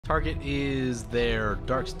Target is their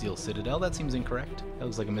Darksteel Citadel. That seems incorrect. That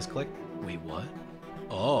looks like a misclick. Wait, what?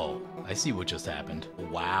 Oh, I see what just happened.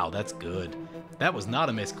 Wow, that's good. That was not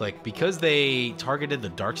a misclick. Because they targeted the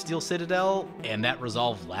Darksteel Citadel and that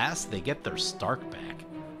resolved last, they get their Stark back.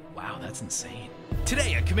 Wow, that's insane.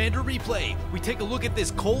 Today on Commander Replay, we take a look at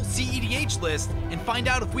this Koll Cedh list and find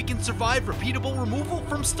out if we can survive repeatable removal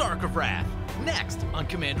from Starke of Rath. Next on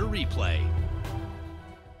Commander Replay.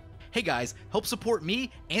 Hey guys, help support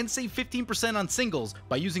me and save 15% on singles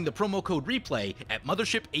by using the promo code REPLAY at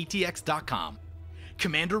mothershipaTX.com.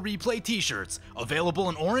 Commander Replay t-shirts, available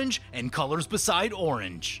in orange and colors beside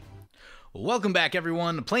orange. Welcome back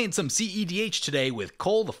everyone, playing some Cedh today with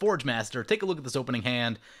Koll The Forgemaster. Take a look at this opening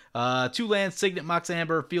hand. 2 lands, Signet, Mox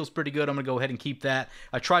Amber, feels pretty good. I'm going to go ahead and keep that.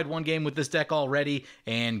 I tried one game with this deck already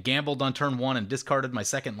and gambled on turn 1 and discarded my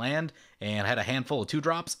second land and had a handful of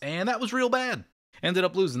 2-drops, and that was real bad. Ended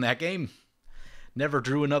up losing that game. Never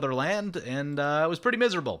drew another land, and it was pretty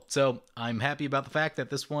miserable. So I'm happy about the fact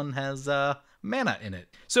that this one has mana in it.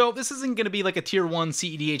 So this isn't going to be like a tier 1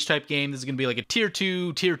 Cedh type game. This is going to be like a tier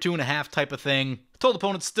 2, tier 2.5 type of thing. Told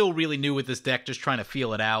opponents still really new with this deck, just trying to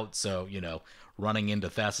feel it out. So, you know, running into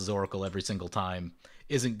Thassas Oracle every single time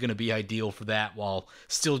isn't going to be ideal for that, while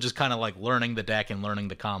still just kind of like learning the deck and learning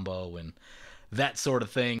the combo and that sort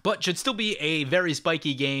of thing. But should still be a very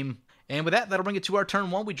spiky game. And with that, that'll bring it to our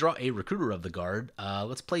turn 1. We draw a Recruiter of the Guard.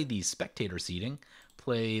 Let's play the Spectator Seeding.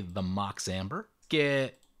 Play the Mox Amber.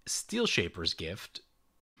 Get Steel Shaper's Gift.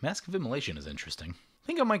 Mask of Immolation is interesting. I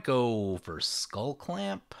think I might go for Skull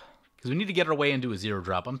Clamp, because we need to get our way into a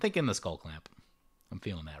 0-drop. I'm thinking the Skull Clamp. I'm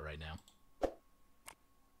feeling that right now.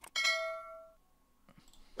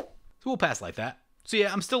 So we'll pass like that. So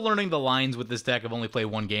yeah, I'm still learning the lines with this deck. I've only played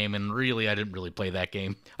one game, and really, I didn't really play that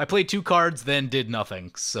game. I played 2 cards, then did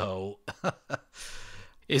nothing, so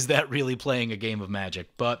is that really playing a game of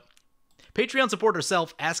Magic? But Patreon supporter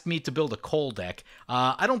Self asked me to build a Koll deck.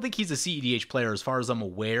 I don't think he's a Cedh player as far as I'm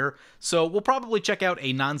aware, so we'll probably check out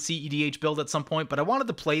a non-Cedh build at some point, but I wanted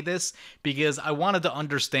to play this because I wanted to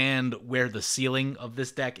understand where the ceiling of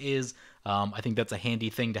this deck is. I think that's a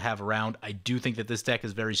handy thing to have around. I do think that this deck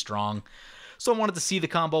is very strong. So I wanted to see the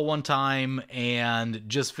combo one time and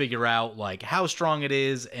just figure out like how strong it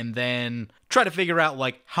is, and then try to figure out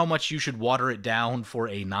like how much you should water it down for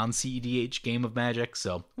a non-Cedh game of Magic.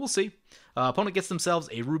 So we'll see. Opponent gets themselves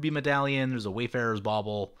a Ruby Medallion. There's a Wayfarer's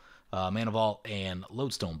Bauble, Mana Vault, and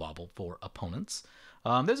Lodestone Bauble for opponents.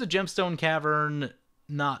 There's a Gemstone Cavern.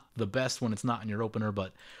 Not the best when it's not in your opener,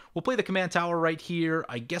 but we'll play the Command Tower right here.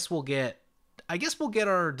 I guess we'll get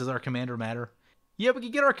our... Does our Commander matter? Yeah, we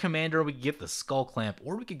could get our Commander, we could get the Skull Clamp,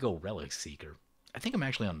 or we could go Relic Seeker. I think I'm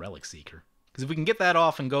actually on Relic Seeker, because if we can get that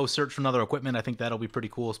off and go search for another equipment, I think that'll be pretty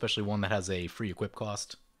cool, especially one that has a free equip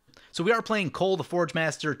cost. So we are playing Koll The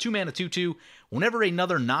Forgemaster, 2-mana 2/2. Whenever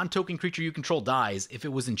another non-token creature you control dies, if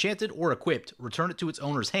it was enchanted or equipped, return it to its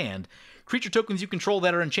owner's hand. Creature tokens you control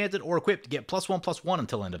that are enchanted or equipped get +1/+1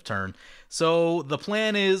 until end of turn. So the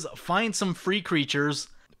plan is find some free creatures,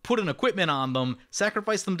 put an equipment on them,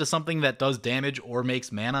 sacrifice them to something that does damage or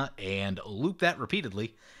makes mana, and loop that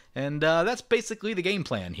repeatedly. And that's basically the game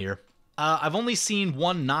plan here. I've only seen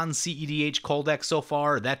one non-Cedh Koll deck so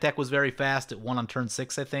far. That deck was very fast. It won on turn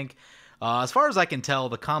 6, I think. As far as I can tell,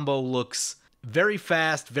 the combo looks very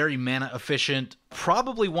fast, very mana efficient.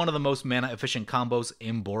 Probably one of the most mana efficient combos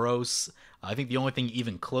in Boros. I think the only thing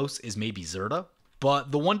even close is maybe Zirda.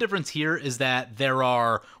 But the one difference here is that there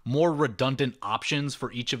are more redundant options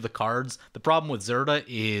for each of the cards. The problem with Zirda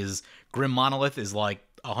is Grim Monolith is like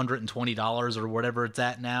 $120 or whatever it's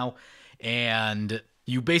at now. And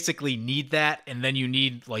you basically need that, and then you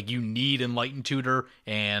need Enlightened Tutor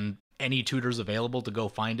and any tutors available to go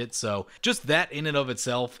find it. So just that in and of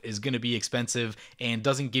itself is going to be expensive and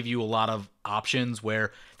doesn't give you a lot of options,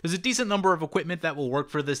 where there's a decent number of equipment that will work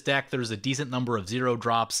for this deck. There's a decent number of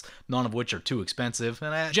 0-drops, none of which are too expensive.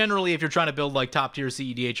 And generally, if you're trying to build like top tier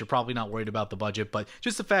Cedh, you're probably not worried about the budget, but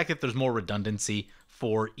just the fact that there's more redundancy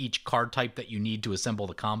for each card type that you need to assemble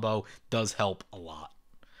the combo does help a lot.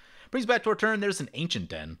 Brings back to our turn. There's an Ancient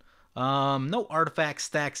Den. No artifact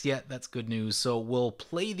stacks yet. That's good news. So we'll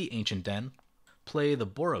play the Ancient Den, play the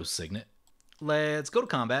Boros Signet. Let's go to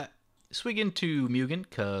combat. Swig into Mugen,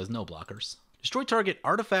 because no blockers. Destroy target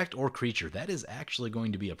artifact or creature. That is actually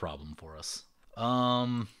going to be a problem for us.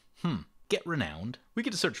 Get Renowned. We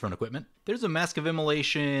get to search for an equipment. There's a Mask of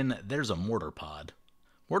Immolation. There's a Mortar Pod.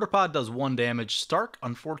 Mortar Pod does 1 damage. Stark,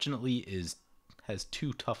 unfortunately, has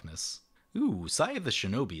 2 toughness. Ooh, Scythe of the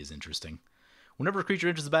Shinobi is interesting. Whenever a creature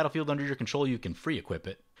enters the battlefield under your control, you can free equip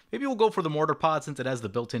it. Maybe we'll go for the Mortar Pod since it has the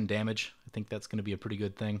built-in damage. I think that's going to be a pretty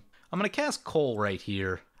good thing. I'm going to cast Koll right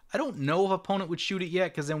here. I don't know if opponent would shoot it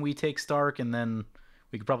yet, because then we take Stark, and then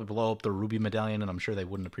we could probably blow up the Ruby Medallion, and I'm sure they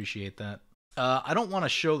wouldn't appreciate that. I don't want to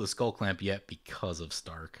show the Skull Clamp yet because of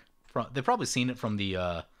Stark. They've probably seen it from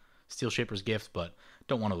the Steel Shaper's Gift, but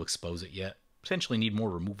don't want to expose it yet. Potentially need more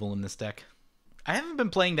removal in this deck. I haven't been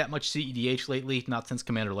playing that much Cedh lately, not since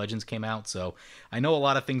Commander Legends came out, so I know a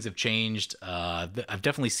lot of things have changed. I've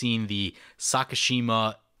definitely seen the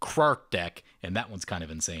Sakashima Krark deck, and that one's kind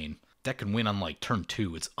of insane. Deck can win on like turn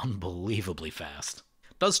 2. It's unbelievably fast.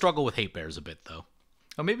 Does struggle with Hate Bears a bit, though.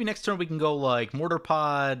 Oh, maybe next turn we can go like Mortar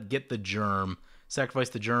Pod, get the Germ, sacrifice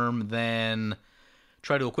the Germ, then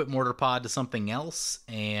try to equip Mortar Pod to something else,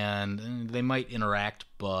 and they might interact,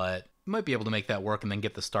 but might be able to make that work and then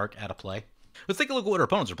get the Stark out of play. Let's take a look at what our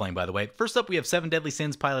opponents are playing, by the way. First up, we have 7 Deadly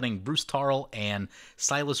Sins piloting Bruse Tarl and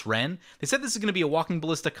Silas Renn. They said this is going to be a Walking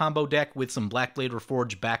Ballista combo deck with some Blackblade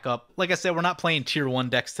Reforged backup. Like I said, we're not playing Tier 1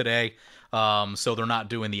 decks today, so they're not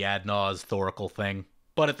doing the Ad Naus Oracle thing.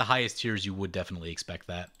 But at the highest tiers, you would definitely expect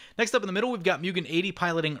that. Next up in the middle, we've got Mugen 80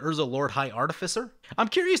 piloting Urza Lord High Artificer. I'm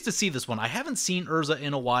curious to see this one. I haven't seen Urza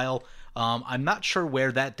in a while. I'm not sure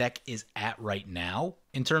where that deck is at right now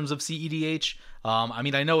in terms of Cedh. I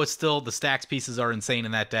mean, I know it's still, the stacks pieces are insane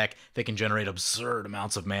in that deck. They can generate absurd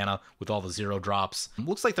amounts of mana with all the 0 drops.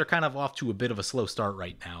 Looks like they're kind of off to a bit of a slow start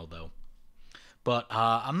right now, though. But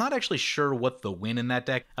I'm not actually sure what the win in that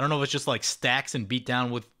deck. I don't know if it's just like stacks and beat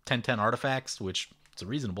down with 10/10 artifacts, which it's a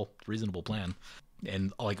reasonable plan,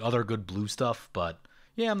 and like other good blue stuff, but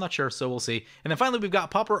yeah, I'm not sure, so we'll see. And then finally, we've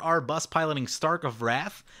got Pauper R. Bus piloting Starke of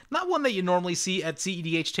Rath. Not one that you normally see at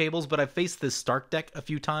Cedh tables, but I've faced this Stark deck a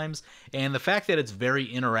few times, and the fact that it's very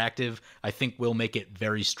interactive, I think will make it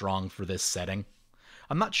very strong for this setting.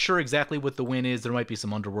 I'm not sure exactly what the win is. There might be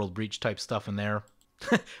some Underworld Breach type stuff in there.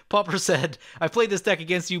 Pauper said, I've played this deck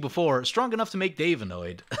against you before, strong enough to make Dave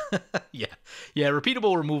annoyed. Yeah,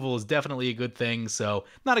 repeatable removal is definitely a good thing, so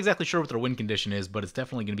not exactly sure what their win condition is, but it's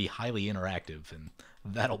definitely going to be highly interactive, and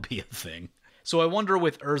that'll be a thing. So I wonder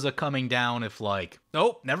with Urza coming down if like,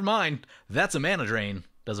 oh, never mind, that's a mana drain.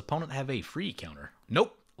 Does opponent have a free counter?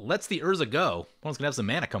 Nope, lets the Urza go. Opponent's going to have some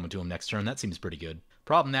mana coming to him next turn, that seems pretty good.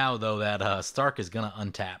 Problem now, though, that Stark is going to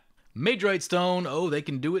untap. Magerite Stone, oh, they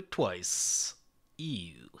can do it twice.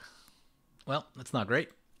 Ew. Well, that's not great.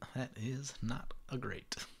 That is not a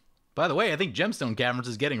great. By the way, I think Gemstone Caverns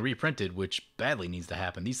is getting reprinted, which badly needs to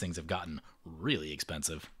happen. These things have gotten really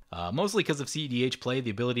expensive. Mostly because of Cedh play,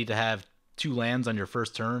 the ability to have 2 lands on your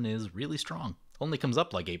first turn is really strong. Only comes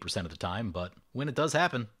up like 8% of the time, but when it does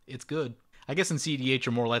happen, it's good. I guess in Cedh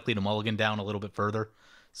you're more likely to mulligan down a little bit further,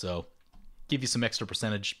 so give you some extra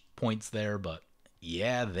percentage points there, but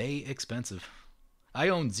yeah, they expensive. I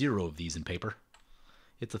own 0 of these in paper.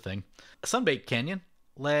 It's a thing. Sunbaked Canyon.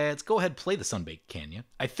 Let's go ahead and play the Sunbaked Canyon.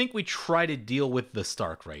 I think we try to deal with the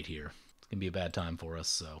Stark right here. It's going to be a bad time for us,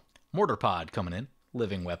 so. Mortar Pod coming in.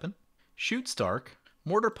 Living Weapon. Shoot Stark.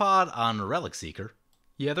 Mortar Pod on Relic Seeker.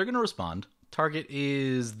 Yeah, they're going to respond. Target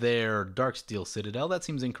is their Darksteel Citadel. That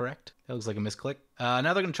seems incorrect. That looks like a misclick. Now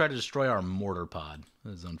they're going to try to destroy our Mortar Pod.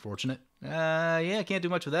 This is unfortunate. Yeah, can't do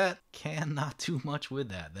much with that. Cannot do much with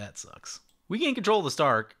that. That sucks. We gain control of the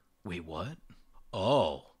Stark. Wait, what?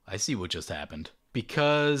 Oh, I see what just happened.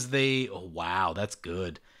 Because they... Oh, wow, that's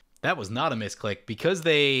good. That was not a misclick. Because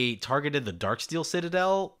they targeted the Darksteel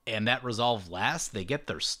Citadel, and that resolved last, they get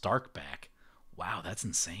their Stark back. Wow, that's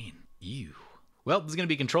insane. Ew. Well, this is going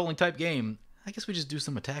to be a controlling type game. I guess we just do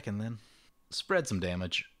some attacking then. Spread some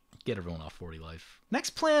damage. Get everyone off 40 life. Next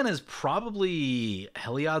plan is probably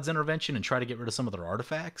Heliod's Intervention and try to get rid of some of their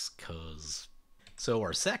artifacts, because... So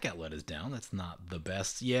our sack outlet is down. That's not the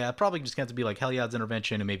best. Yeah, probably just going to have to be like Heliod's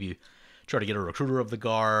Intervention and maybe try to get a Recruiter of the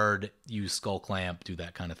Guard, use Skull Clamp, do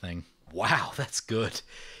that kind of thing. Wow, that's good.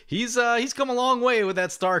 He's come a long way with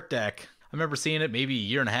that Stark deck. I remember seeing it maybe a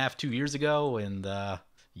year and a half, 2 years ago, and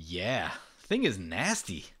yeah, thing is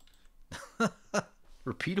nasty.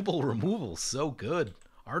 Repeatable removal, so good.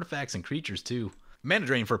 Artifacts and creatures too. Mana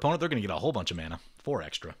drain for opponent, they're going to get a whole bunch of mana. 4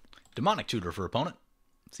 extra. Demonic Tutor for opponent.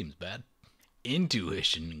 Seems bad.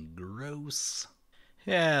 Intuition, gross.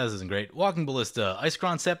 Yeah, this isn't great. Walking Ballista,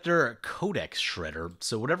 Icecrown Scepter, Codex Shredder.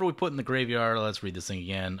 So whatever we put in the graveyard, let's read this thing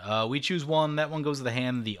again. We choose one, that one goes to the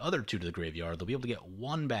hand, the other 2 to the graveyard. They'll be able to get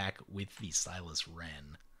 1 back with the Silas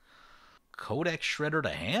Renn. Codex Shredder to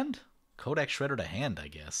hand? Codex Shredder to hand, I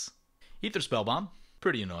guess. Ether Spellbomb,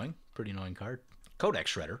 pretty annoying card.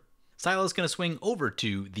 Codex Shredder. Silas gonna swing over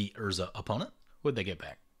to the Urza opponent. What'd they get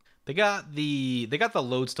back? They got the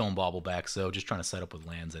Lodestone Bauble back, so just trying to set up with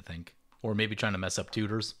lands, I think. Or maybe trying to mess up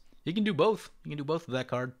tutors. You can do both. You can do both with that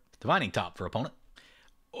card. Divining Top for opponent.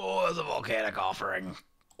 Oh, there's a Volcanic Offering.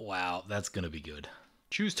 Wow, that's going to be good.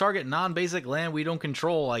 Choose target non-basic land we don't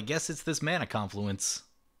control. I guess it's this mana confluence.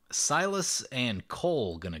 Silas and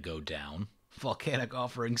Koll gonna go down. Volcanic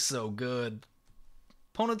Offering so good.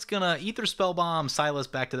 Opponent's gonna Ether Spellbomb Silas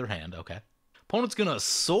back to their hand. Okay. Opponent's gonna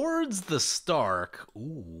Swords the Stark.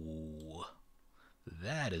 Ooh.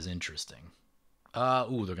 That is interesting.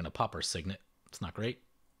 Ooh, they're gonna pop our Signet. It's not great.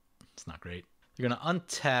 It's not great. They're gonna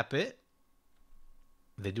untap it.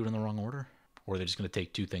 They do it in the wrong order? Or are they just gonna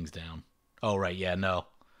take 2 things down? Oh, right, yeah, no.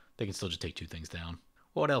 They can still just take 2 things down.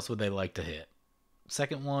 What else would they like to hit?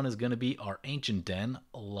 Second one is gonna be our Ancient Den.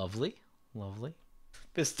 Lovely. Lovely.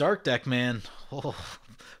 This Dark deck, man. Oh,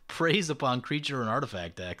 praise upon creature and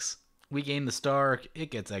artifact decks. We gain the Stark,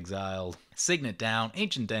 it gets exiled. Signet down,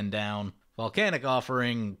 Ancient Den down, Volcanic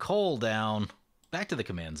Offering, Koll down. Back to the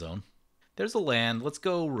command zone. There's a land. Let's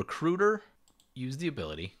go Recruiter. Use the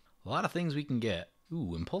ability. A lot of things we can get.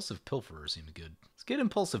 Ooh, Impulsive Pilferer seems good. Let's get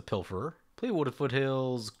Impulsive Pilferer. Play Wooded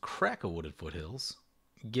Foothills, crack a Wooded Foothills.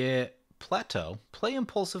 Get Plateau. Play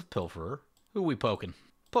Impulsive Pilferer. Who are we poking?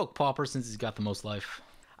 Poke Pauper since he's got the most life.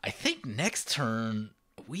 I think next turn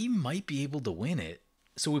we might be able to win it.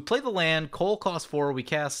 So we play the land. Koll costs 4. We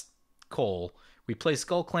cast Koll. We play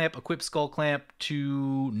Skull Clamp, equip Skull Clamp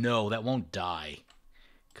to... No, that won't die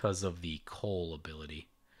because of the Koll ability.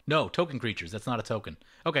 No, token creatures. That's not a token.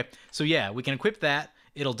 Okay, so yeah, we can equip that.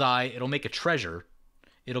 It'll die. It'll make a treasure.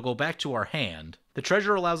 It'll go back to our hand. The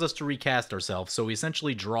treasure allows us to recast ourselves, so we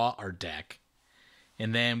essentially draw our deck.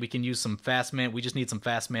 And then we can use some fast mana. We just need some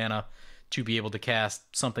fast mana to be able to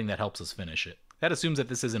cast something that helps us finish it. That assumes that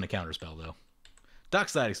this isn't a counterspell, though.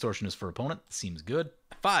 Dockside Extortionist for opponent. Seems good.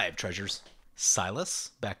 5 treasures.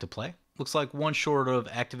 Silas, back to play. Looks like one short of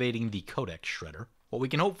activating the Codex Shredder. What we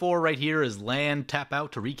can hope for right here is land, tap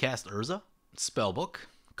out to recast Urza. Spellbook.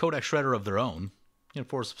 Codex Shredder of their own. You know,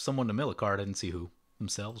 force someone to mill a card. I didn't see who.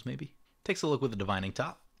 Themselves, maybe. Takes a look with the Divining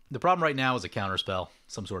Top. The problem right now is a counterspell.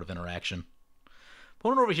 Some sort of interaction.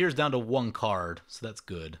 Opponent over here is down to 1 card, so that's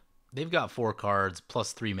good. They've got 4 cards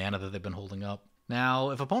plus 3 mana that they've been holding up. Now,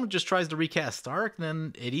 if opponent just tries to recast Stark,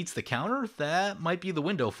 then it eats the counter. That might be the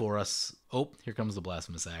window for us. Oh, here comes the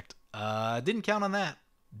Blasphemous Act. Didn't count on that.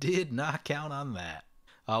 Did not count on that.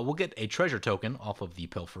 We'll get a treasure token off of the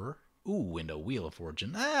Pilferer. Ooh, window, Wheel of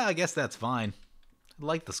Fortune. I guess that's fine. I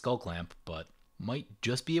like the Skull Clamp, but might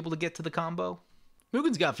just be able to get to the combo.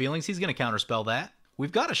 Mugen's got feelings. He's going to counterspell that.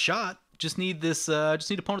 We've got a shot. Just need this. Just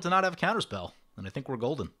need opponent to not have a counterspell, and I think we're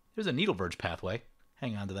golden. There's a Needle Verge pathway.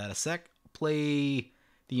 Hang on to that a sec. Play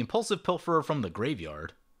the Impulsive Pilferer from the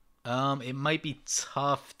graveyard. It might be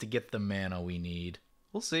tough to get the mana we need.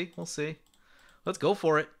 We'll see. We'll see. Let's go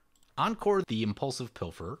for it. Encore the Impulsive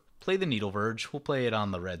Pilferer. Play the Needle Verge. We'll play it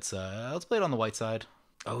on the red side. Let's play it on the white side.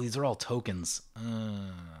 Oh, these are all tokens.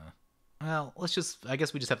 Well, let's just... I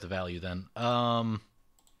guess we just have to value then.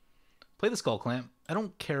 Play the Skull Clamp. I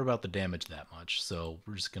don't care about the damage that much, so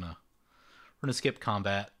we're just gonna... We're gonna skip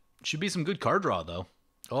combat. Should be some good card draw, though.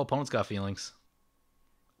 Oh, opponent's got feelings.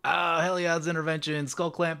 Heliod's Intervention,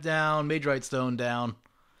 Skull Clamp down, Magerite Stone down.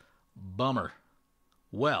 Bummer.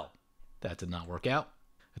 Well, that did not work out.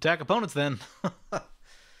 Attack opponents then.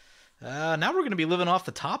 Now we're going to be living off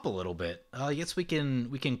the top a little bit. Yes, we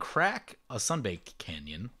can crack a Sunbaked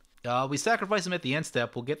Canyon. We sacrifice them at the end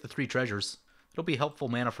step. We'll get the 3 treasures. It'll be helpful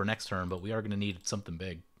mana for next turn, but we are going to need something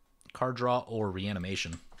big. Card draw or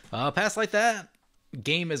reanimation. Pass like that.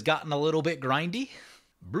 Game has gotten a little bit grindy.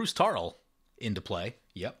 Bruse Tarl into play.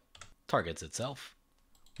 Yep. Targets itself.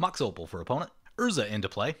 Mox Opal for opponent. Urza into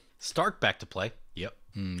play. Stark back to play. Yep.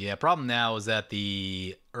 Yeah, problem now is that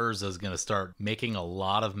the Urza is going to start making a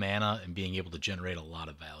lot of mana and being able to generate a lot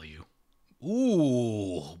of value.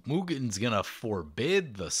 Ooh, Mugen's going to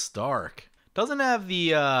forbid the Stark. Doesn't have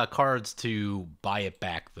the cards to buy it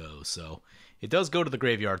back, though, so it does go to the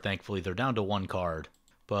graveyard, thankfully. They're down to 1 card,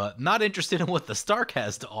 but not interested in what the Stark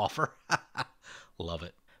has to offer. Love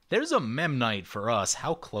it. There's a Memnite for us.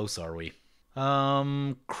 How close are we?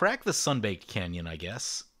 Crack the Sunbaked Canyon, I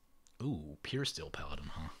guess. Ooh, Pure Steel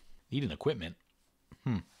Paladin, huh? Need an equipment.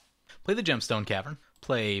 Play the Gemstone Cavern.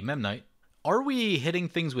 Play Memnite. Are we hitting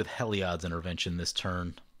things with Heliod's Intervention this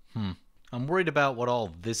turn? I'm worried about what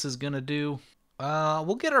all this is going to do.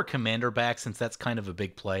 We'll get our Commander back since that's kind of a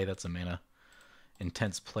big play. That's a mana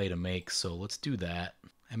intense play to make, so let's do that.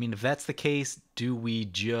 I mean, if that's the case, do we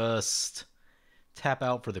just tap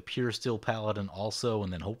out for the Pure Steel Paladin also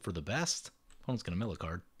and then hope for the best? Opponent's going to mill a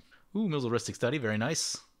card. Ooh, Militaristic Study. Very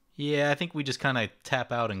nice. Yeah, I think we just kind of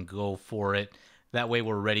tap out and go for it. That way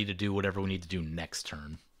we're ready to do whatever we need to do next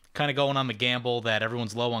turn. Kind of going on the gamble that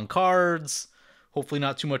everyone's low on cards. Hopefully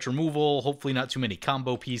not too much removal. Hopefully not too many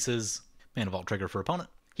combo pieces. Mana Vault trigger for opponent.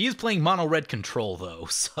 He is playing mono red control though,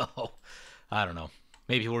 so I don't know.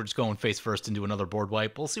 Maybe we're just going face first into another board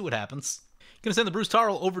wipe. We'll see what happens. Gonna send the Bruse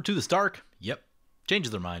Tarl over to the Stark. Yep.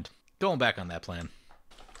 Changes their mind. Going back on that plan.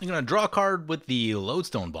 I'm gonna draw a card with the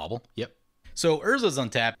Lodestone Bauble. Yep. So Urza's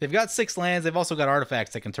untapped. They've got 6 lands. They've also got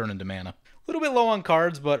artifacts that can turn into mana. A little bit low on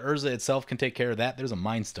cards, but Urza itself can take care of that. There's a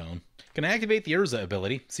Mind Stone. Gonna activate the Urza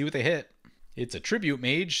ability. See what they hit. It's a Tribute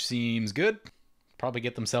Mage. Seems good. Probably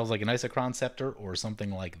get themselves like an Isochron Scepter or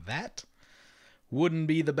something like that. Wouldn't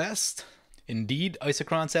be the best. Indeed,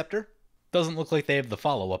 Isochron Scepter. Doesn't look like they have the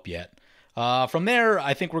follow-up yet. From there,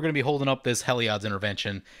 I think we're going to be holding up this Heliod's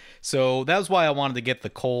Intervention. So that's why I wanted to get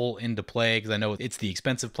the Koll into play, because I know it's the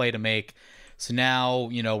expensive play to make. So now,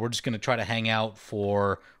 you know, we're just going to try to hang out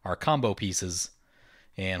for our combo pieces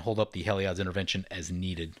and hold up the Heliod's Intervention as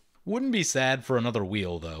needed. Wouldn't be sad for another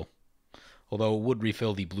wheel, though. Although it would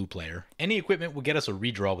refill the blue player. Any equipment would get us a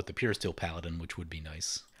redraw with the Pure Steel Paladin, which would be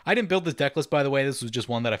nice. I didn't build this deck list, by the way. This was just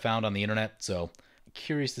one that I found on the internet, so I'm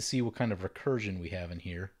curious to see what kind of recursion we have in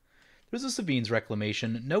here. There's a Savine's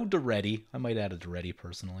Reclamation. No Duretti. I might add a Duretti,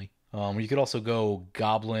 personally. You could also go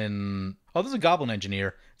Goblin... Oh, there's a Goblin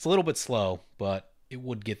Engineer. It's a little bit slow, but it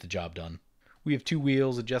would get the job done. We have 2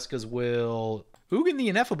 wheels, a Jessica's Will. Ugin the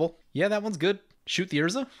Ineffable. Yeah, that one's good. Shoot the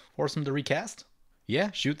Urza. Force him to recast.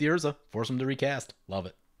 Yeah, shoot the Urza. Force him to recast. Love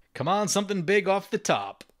it. Come on, something big off the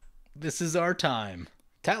top. This is our time.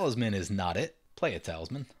 Talisman is not it. Play a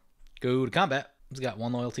Talisman. Go to combat. It's got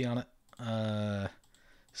 1 loyalty on it.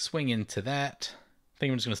 Swing into that. I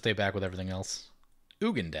think I'm just going to stay back with everything else.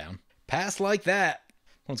 Ugin down. Pass like that.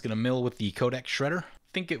 One's going to mill with the Codex Shredder.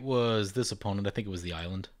 I think it was this opponent. I think it was the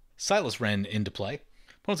island. Silas Renn into play.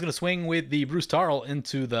 Opponent's going to swing with the Bruse Tarl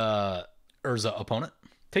into the Urza opponent.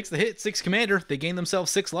 Takes the hit, 6 commander. They gain themselves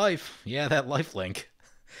 6 life. Yeah, that lifelink.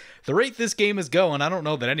 The rate this game is going, I don't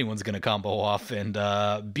know that anyone's going to combo off, and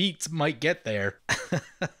Beats might get there.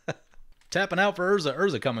 Tapping out for Urza.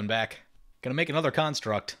 Urza coming back. Gonna make another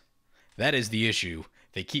construct. That is the issue.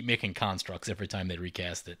 They keep making constructs every time they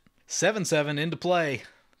recast it. 7/7 into play.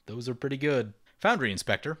 Those are pretty good. Foundry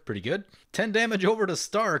Inspector, pretty good. 10 damage over to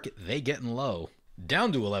Stark. They getting low.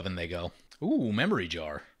 Down to 11 they go. Ooh, Memory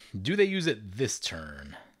Jar. Do they use it this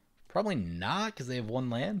turn? Probably not, because they have 1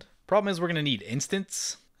 land. Problem is we're going to need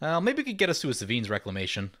instants. Maybe we could get us to a Savine's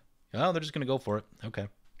Reclamation. Oh, they're just going to go for it. Okay.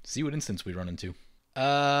 See what instants we run into.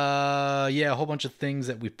 Yeah, a whole bunch of things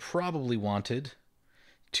that we probably wanted.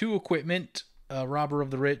 2 equipment. Robber of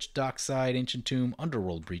the Rich, Dockside, Ancient Tomb,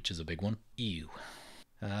 Underworld Breach is a big one. Ew.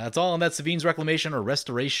 That's all on that Savine's Reclamation or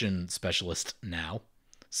Restoration Specialist now.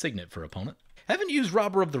 Signet for opponent. Haven't used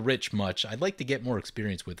Robber of the Rich much. I'd like to get more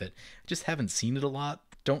experience with it. I just haven't seen it a lot.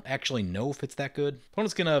 Don't actually know if it's that good.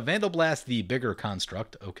 Opponent's gonna Vandal Blast the bigger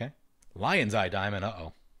construct. Okay. Lion's Eye Diamond.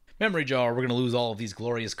 Uh-oh. Memory Jar. We're gonna lose all of these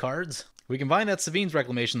glorious cards. We can find that Savine's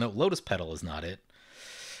Reclamation, though. Lotus Petal is not it.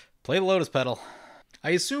 Play the Lotus Petal.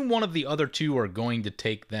 I assume one of the other 2 are going to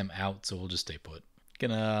take them out, so we'll just stay put.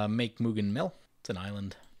 Gonna make Mugen Mill. It's an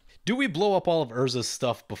island. Do we blow up all of Urza's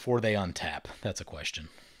stuff before they untap? That's a question.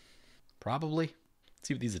 Probably. Let's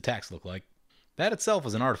see what these attacks look like. That itself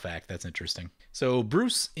is an artifact. That's interesting. So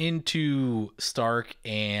Bruse into Stark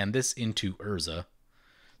and this into Urza.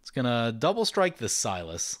 It's going to double strike the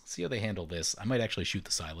Silas. See how they handle this. I might actually shoot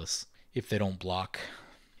the Silas if they don't block.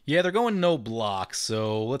 Yeah, they're going no block,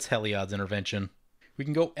 so let's Heliod's Intervention. We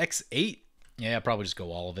can go X8. Yeah, probably just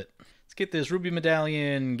go all of it. Let's get this Ruby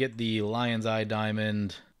Medallion, get the Lion's Eye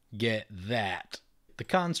Diamond, get that. The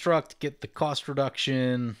Construct, get the Cost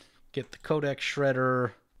Reduction, get the Codex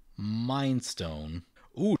Shredder, Mind Stone.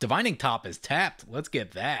 Ooh, Divining Top is tapped. Let's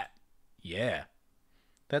get that. Yeah.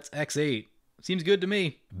 That's X8. Seems good to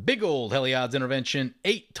me. Big old Heliod's Intervention.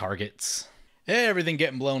 8 targets. Everything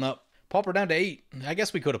getting blown up. Pauper down to 8. I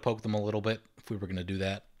guess we could have poked them a little bit if we were going to do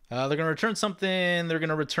that. They're going to return something. They're going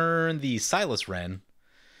to return the Silas Renn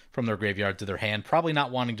from their graveyard to their hand. Probably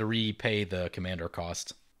not wanting to repay the commander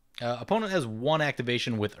cost. Opponent has 1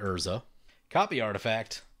 activation with Urza. Copy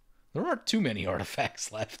artifact. There aren't too many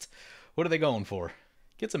artifacts left. What are they going for?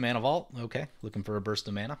 Gets a Mana Vault. Okay, looking for a burst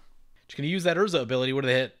of mana. Just going to use that Urza ability. What do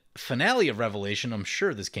they hit? Finale of Revelation. I'm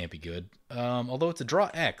sure this can't be good. Although it's a draw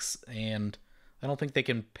X, and I don't think they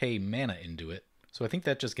can pay mana into it. So I think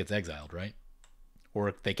that just gets exiled, right? Or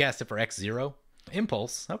if they cast it for X0.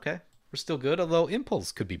 Impulse. Okay, we're still good, although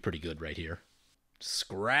Impulse could be pretty good right here.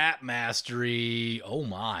 Scrap Mastery. Oh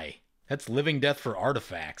my. That's living death for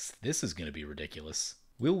artifacts. This is going to be ridiculous.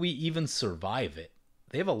 Will we even survive it?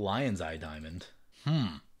 They have a Lion's Eye Diamond.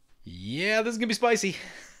 Yeah, this is going to be spicy.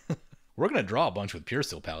 We're going to draw a bunch with Pure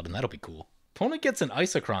Steel Paladin. That'll be cool. Opponent gets an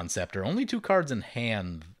Isochron Scepter. Only 2 cards in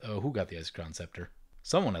hand. Oh, who got the Isochron Scepter?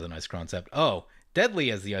 Someone has an Isochron Scepter. Oh, Deadly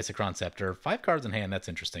has the Isochron Scepter. 5 cards in hand. That's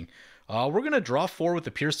interesting. We're going to draw 4 with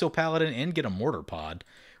the Pure Steel Paladin and get a Mortar Pod.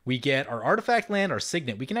 We get our Artifact land, our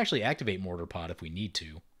Signet. We can actually activate Mortar Pod if we need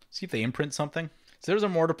to. See if they imprint something. So there's our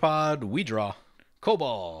Mortar Pod. We draw.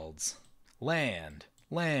 Kobolds. Land.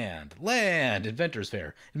 Land. Land. Inventor's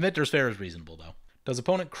Fair. Inventor's Fair is reasonable, though. Does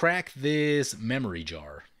opponent crack this Memory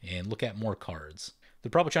Jar and look at more cards? They're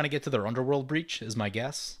probably trying to get to their Underworld Breach, is my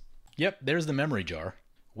guess. Yep, there's the Memory Jar.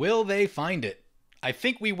 Will they find it? I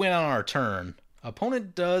think we win on our turn.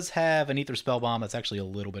 Opponent does have an Ether Spell Bomb. That's actually a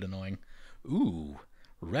little bit annoying. Ooh,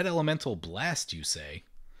 Red Elemental Blast, you say?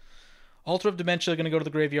 Altar of Dementia going to go to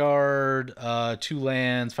the graveyard. 2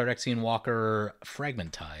 lands, Phyrexian Walker,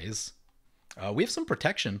 Fragmentize. We have some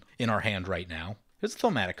protection in our hand right now. There's a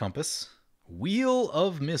Thaumatic Compass. Wheel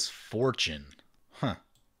of Misfortune. Huh.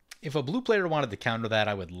 If a blue player wanted to counter that,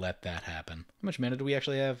 I would let that happen. How much mana do we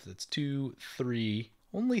actually have? That's 2, 3.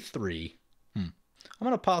 Only 3. I'm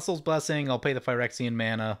on Apostle's Blessing. I'll pay the Phyrexian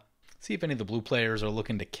mana. See if any of the blue players are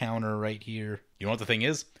looking to counter right here. You know what the thing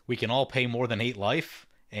is? We can all pay more than 8 life,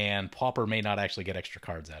 and Pauper may not actually get extra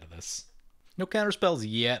cards out of this. No counter spells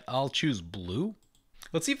yet. I'll choose blue.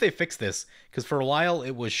 Let's see if they fix this, because for a while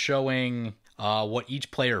it was showing what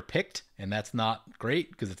each player picked, and that's not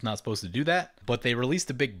great, because it's not supposed to do that. But they released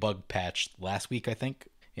a big bug patch last week, I think,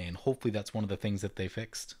 and hopefully that's one of the things that they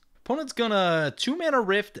fixed. Opponent's gonna 2-mana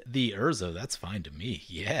Rift the Urza. That's fine to me.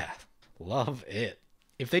 Yeah, love it.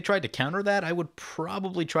 If they tried to counter that, I would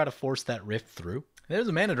probably try to force that Rift through. There's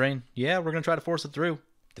a Mana Drain. Yeah, we're gonna try to force it through.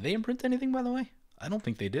 Did they imprint anything, by the way? I don't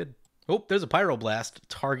think they did. Oh, there's a Pyroblast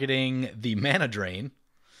targeting the Mana Drain.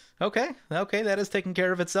 Okay, that is taking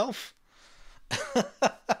care of itself. We've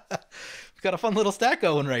got a fun little stack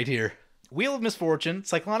going right here. Wheel of Misfortune,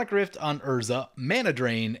 Cyclonic Rift on Urza, Mana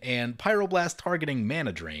Drain, and Pyroblast targeting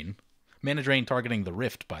Mana Drain. Mana Drain targeting the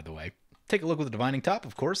Rift, by the way. Take a look with the Divining Top,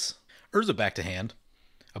 of course. Urza back to hand.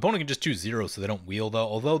 Opponent can just choose 0 so they don't wheel, though,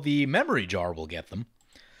 although the Memory Jar will get them.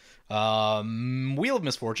 Wheel of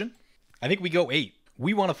Misfortune. I think we go 8.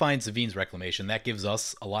 We want to find Savine's Reclamation. That gives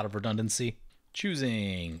us a lot of redundancy.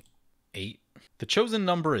 Choosing 8. The chosen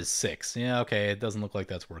number is 6. Yeah, okay, it doesn't look like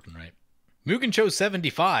that's working right. Mugen chose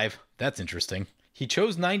 75. That's interesting. He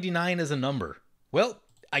chose 99 as a number. Well,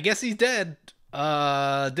 I guess he's dead.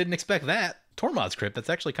 Didn't expect that. Tormod's Crypt, that's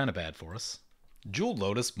actually kind of bad for us. Jeweled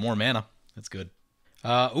Lotus, more mana. That's good.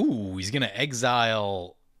 Ooh, he's going to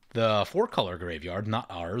exile the 4-color graveyard, not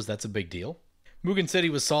ours. That's a big deal. Mugen said he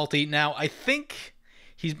was salty. Now, I think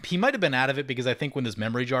he might have been out of it because I think when this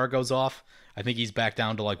Memory Jar goes off, I think he's back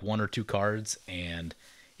down to like 1 or 2 cards. And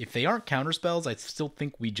if they aren't counterspells, I still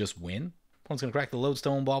think we just win. Opponent's going to crack the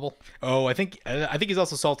Lodestone Bauble. Oh, I think he's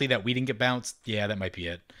also salty that we didn't get bounced. Yeah, that might be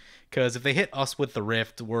it. Because if they hit us with the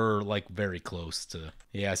Rift, we're like very close to...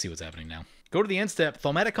 Yeah, I see what's happening now. Go to the end step.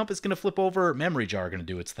 Thaumatic Compass going to flip over. Memory Jar going to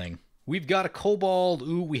do its thing. We've got a Kobold.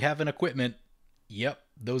 Ooh, we have an equipment. Yep,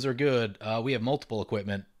 those are good. We have multiple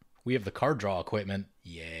equipment. We have the card draw equipment.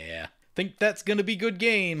 Yeah. Think that's going to be good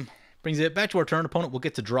game. Brings it back to our turn. Opponent will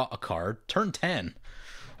get to draw a card. Turn 10.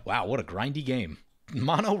 Wow, what a grindy game.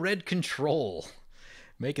 Mono red control.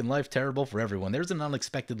 Making life terrible for everyone. There's an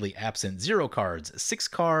unexpectedly absent 0 cards. 6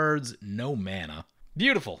 cards, no mana.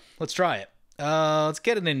 Beautiful. Let's try it. Let's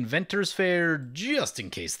get an Inventor's Fair just in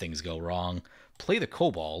case things go wrong. Play the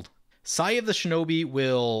Kobold. Sigh of the Shinobi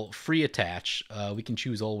will free attach. We can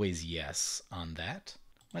choose always yes on that.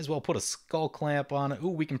 Might as well put a Skull Clamp on it. Ooh,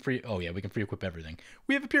 we can free... Oh, yeah, we can free equip everything.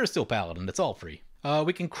 We have a Pure Steel Paladin. It's all free.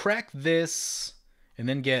 We can crack this and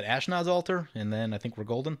then get Ashnod's Altar, and then I think we're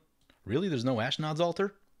golden. Really? There's no Ashnod's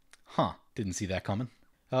Altar? Huh. Didn't see that coming.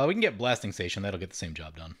 We can get Blasting Station. That'll get the same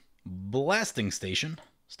job done. Blasting Station.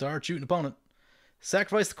 Start shooting opponent.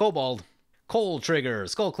 Sacrifice the Kobold. Cold trigger.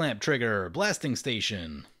 Skull Clamp trigger. Blasting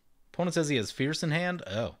Station. Opponent says he has Fierce in hand.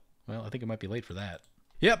 Oh. Well, I think it might be late for that.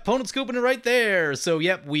 Yep, opponent scooping it right there. So,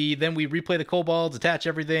 yep, we replay the Kobolds, attach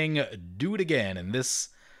everything, do it again. And this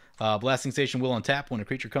Blasting Station will untap when a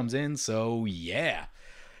creature comes in. So, yeah.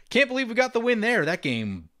 Can't believe we got the win there. That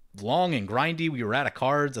game, long and grindy. We were out of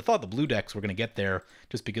cards. I thought the blue decks were going to get there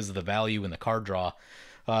just because of the value in the card draw.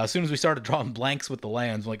 As soon as we started drawing blanks with the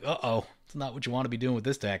lands, I'm like, uh-oh, it's not what you want to be doing with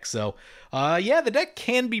this deck. So, yeah, the deck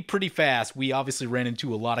can be pretty fast. We obviously ran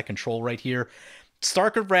into a lot of control right here.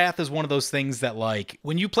 Starke of Rath is one of those things that, like,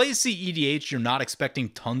 when you play Cedh, you're not expecting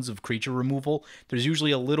tons of creature removal. There's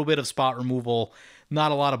usually a little bit of spot removal,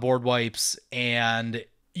 not a lot of board wipes, and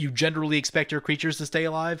you generally expect your creatures to stay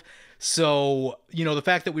alive. So, you know, the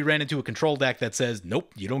fact that we ran into a control deck that says,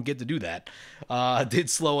 nope, you don't get to do that, did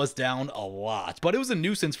slow us down a lot. But it was a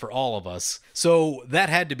nuisance for all of us. So that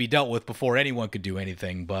had to be dealt with before anyone could do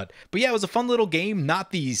anything. But yeah, it was a fun little game. Not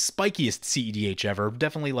the spikiest CEDH ever.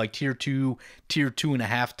 Definitely like tier 2, tier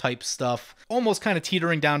 2.5 type stuff. Almost kind of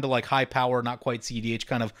teetering down to like high power, not quite CEDH,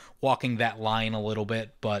 kind of walking that line a little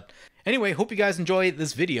bit. But anyway, hope you guys enjoy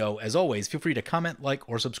this video. As always, feel free to comment, like,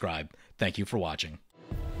 or subscribe. Thank you for watching.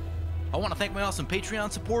 I want to thank my awesome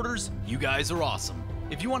Patreon supporters. You guys are awesome.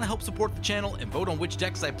 If you want to help support the channel and vote on which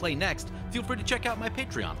decks I play next, feel free to check out my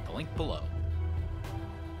Patreon, the link below.